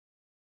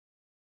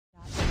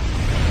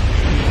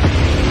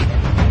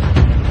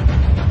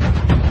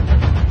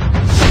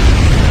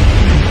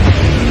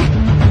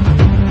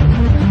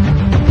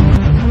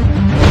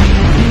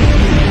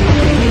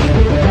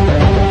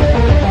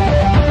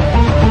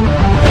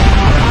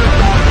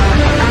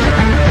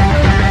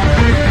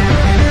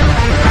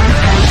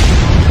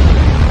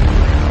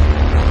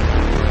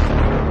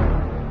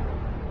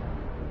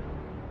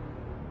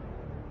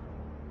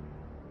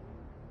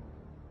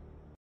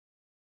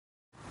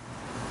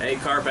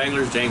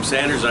Anglers, James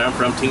Sanders, and I'm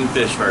from Team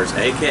Fish First,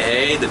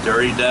 aka the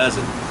Dirty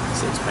Dozen.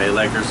 6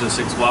 payleggers and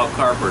 6 wild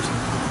carpers.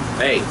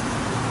 Hey,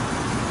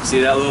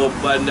 see that little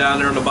button down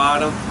there on the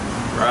bottom?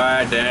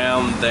 Right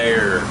down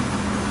there.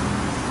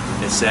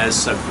 It says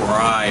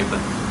subscribe.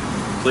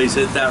 Please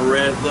hit that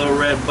little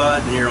red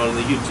button here on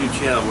the YouTube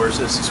channel where it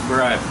says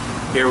subscribe.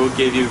 Here we'll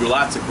give you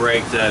lots of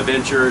great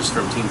adventures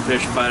from Team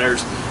Fish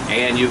Fighters,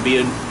 and you'll be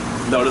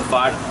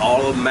notified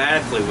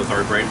automatically with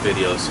our great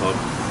videos. So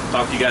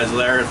talk to you guys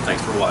later.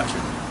 Thanks for watching.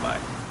 Bye.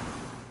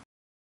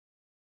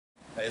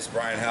 Hey, it's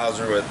Brian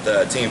Hauser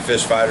with Team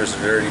Fish Fighters,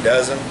 the Dirty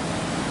Dozen.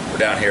 We're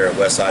down here at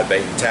Westside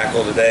Bait and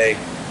Tackle today.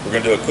 We're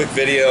going to do a quick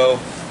video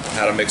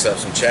how to mix up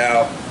some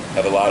chow.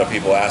 Have a lot of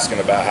people asking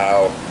about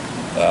how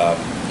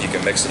you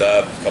can mix it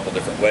up a couple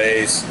different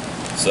ways.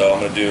 So I'm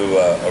going to do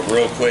a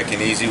real quick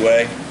and easy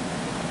way.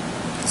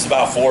 It's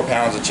about 4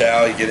 pounds of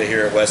chow. You get it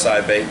here at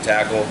Westside Bait and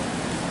Tackle.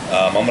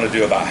 I'm going to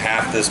do about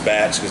half this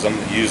batch because I'm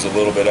going to use a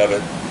little bit of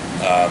it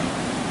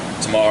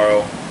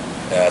tomorrow,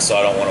 so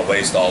I don't want to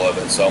waste all of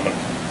it. So I'm going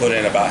to put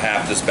in about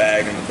half this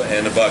bag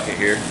in the bucket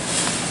here.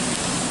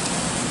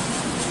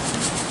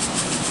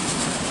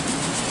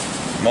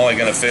 I'm only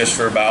going to fish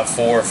for about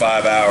 4 or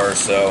 5 hours,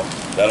 so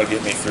that'll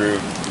get me through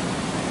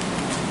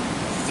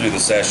the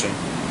session.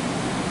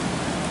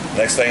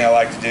 Next thing I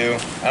like to do,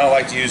 I don't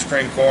like to use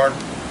cream corn.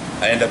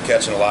 I end up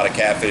catching a lot of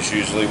catfish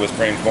usually with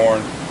cream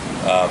corn,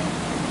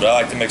 but I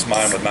like to mix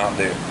mine with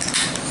Mountain Dew.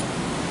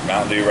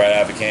 Mountain Dew right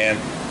out of a can.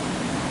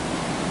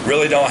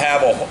 Really don't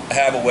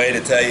have a way to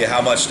tell you how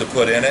much to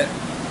put in it.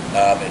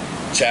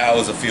 Chow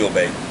is a feel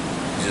bait.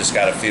 You just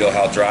got to feel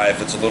how dry.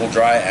 If it's a little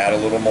dry, add a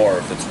little more.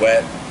 If it's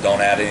wet, don't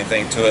add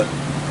anything to it.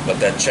 Let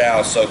that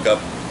chow soak up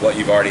what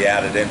you've already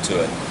added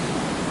into it.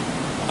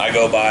 I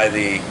go by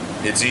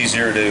it's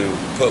easier to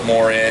put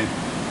more in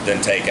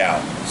than take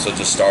out. So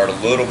just start a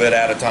little bit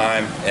at a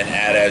time and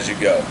add as you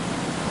go.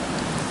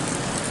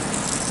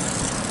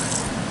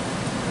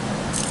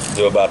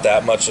 Do about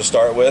that much to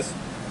start with,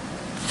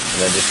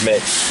 and then just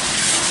mix.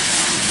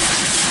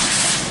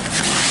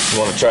 You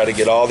want to try to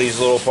get all these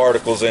little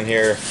particles in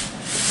here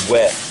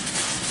wet.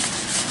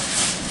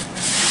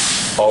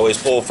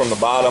 Always pull from the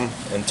bottom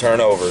and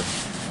turn over.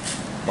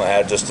 I'm going to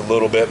add just a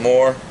little bit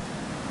more.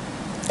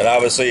 And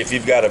obviously if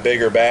you've got a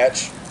bigger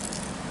batch,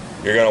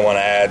 you're going to want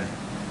to add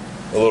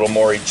a little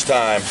more each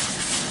time.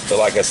 But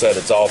like I said,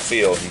 it's all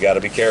feel. You got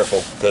to be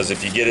careful, because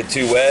if you get it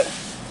too wet,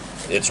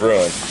 it's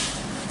ruined.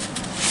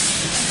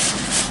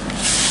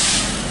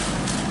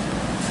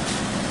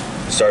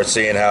 You start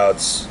seeing how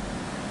it's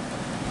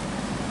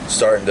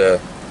starting to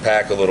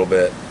pack a little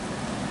bit.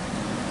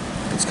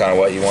 It's kind of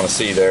what you want to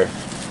see there.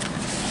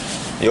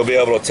 You'll be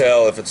able to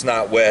tell if it's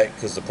not wet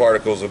because the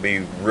particles will be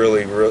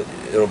really,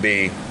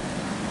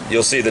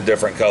 you'll see the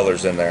different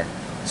colors in there.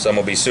 Some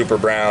will be super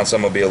brown,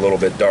 some will be a little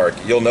bit dark.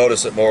 You'll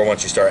notice it more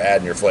once you start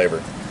adding your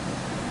flavor.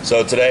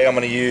 So today I'm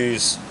going to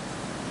use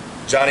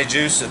Johnny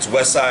Juice. It's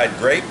Westside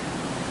grape.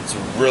 It's a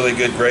really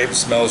good grape,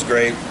 smells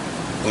great,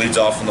 bleeds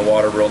off in the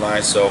water real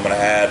nice. So I'm going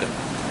to add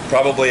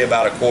probably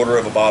about 1/4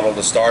 of a bottle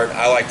to start.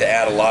 I like to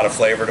add a lot of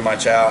flavor to my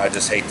chow. I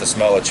just hate the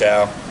smell of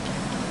chow.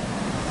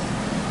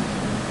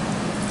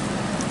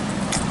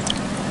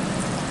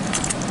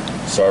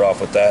 Start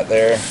off with that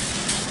there.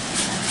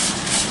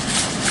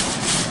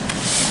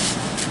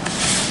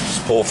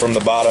 Just pull from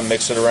the bottom,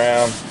 mix it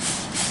around.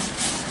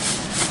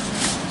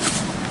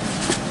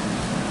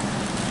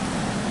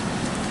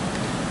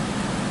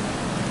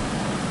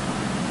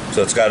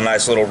 So it's got a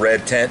nice little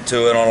red tint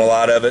to it on a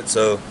lot of it,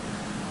 so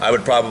I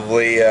would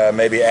probably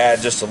maybe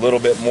add just a little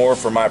bit more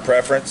for my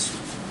preference,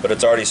 but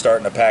it's already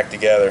starting to pack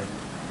together.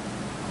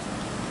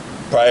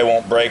 Probably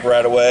won't break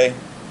right away,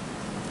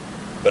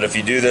 but if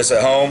you do this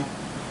at home,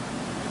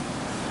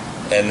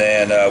 and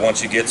then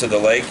once you get to the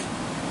lake,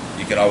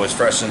 you can always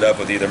freshen it up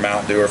with either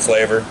Mountain Dew or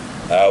flavor.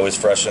 I always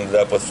freshen it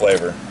up with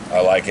flavor. I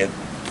like it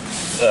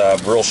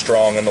real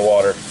strong in the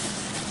water.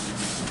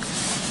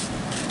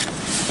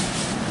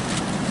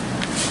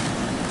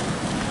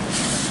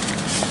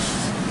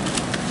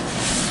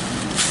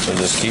 So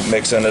just keep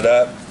mixing it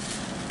up.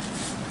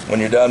 When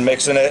you're done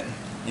mixing it,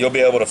 you'll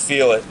be able to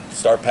feel it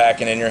start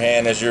packing in your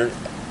hand as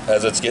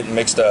it's getting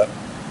mixed up.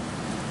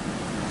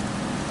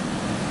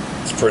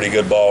 It's a pretty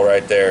good ball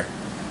right there.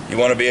 You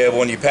want to be able,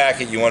 when you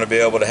pack it, you want to be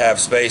able to have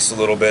space a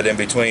little bit in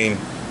between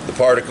the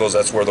particles.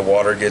 That's where the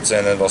water gets in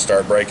and it'll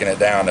start breaking it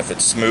down. If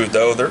it's smoothed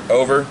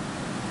over,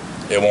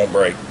 it won't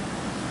break.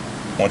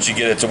 Once you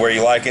get it to where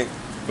you like it,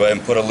 go ahead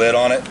and put a lid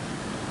on it.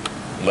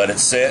 Let it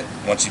sit.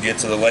 Once you get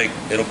to the lake,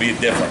 it'll be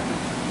different.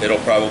 It'll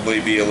probably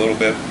be a little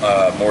bit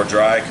more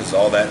dry because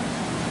all that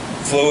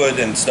fluid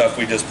and stuff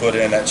we just put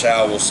in that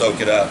chow will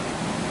soak it up.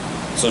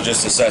 So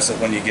just assess it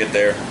when you get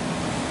there.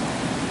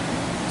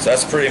 So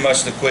that's pretty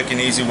much the quick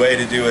and easy way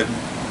to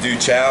do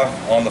chow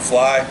on the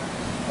fly.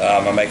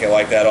 I make it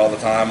like that all the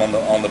time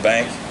on the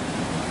bank.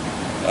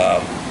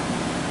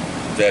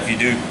 If you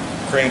do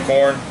cream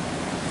corn,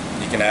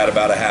 you can add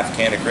about a half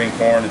can of cream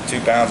corn to 2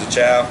 pounds of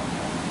chow,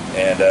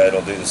 and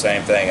it'll do the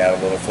same thing, add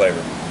a little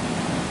flavor.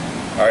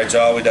 All right,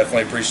 y'all, we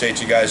definitely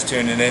appreciate you guys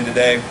tuning in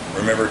today.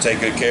 Remember, take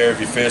good care of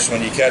your fish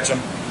when you catch them.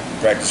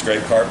 Practice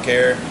great carp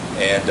care,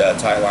 and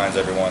tight lines,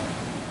 everyone.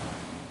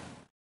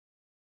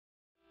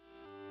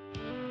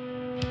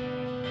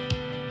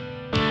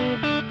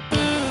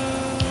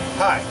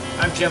 Hi,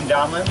 I'm Jim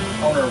Donlin,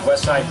 owner of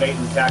Westside Bait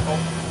and Tackle.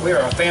 We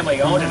are a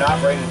family-owned and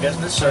operated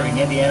business serving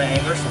Indiana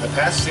anglers for the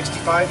past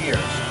 65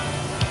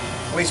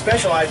 years. We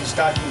specialize in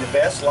stocking the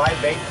best live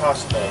bait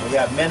possible. We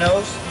have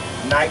minnows,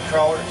 night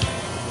crawlers,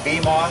 bee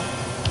moth,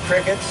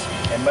 crickets,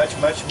 and much,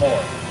 much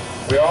more.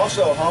 We are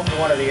also home to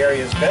one of the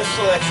area's best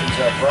selections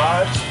of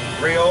rods,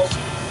 reels,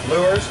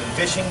 lures, and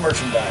fishing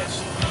merchandise.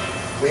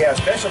 We have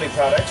specialty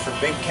products for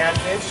big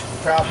catfish,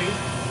 crappie,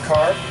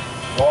 carp,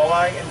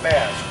 walleye, and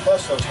bass,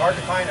 plus those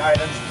hard-to-find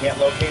items you can't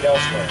locate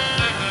elsewhere.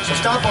 So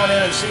stop on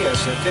in and see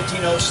us at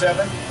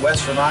 1507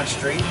 West Vermont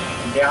Street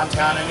in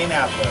downtown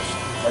Indianapolis,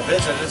 or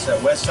visit us at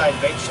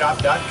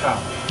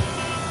westsidebaitshop.com.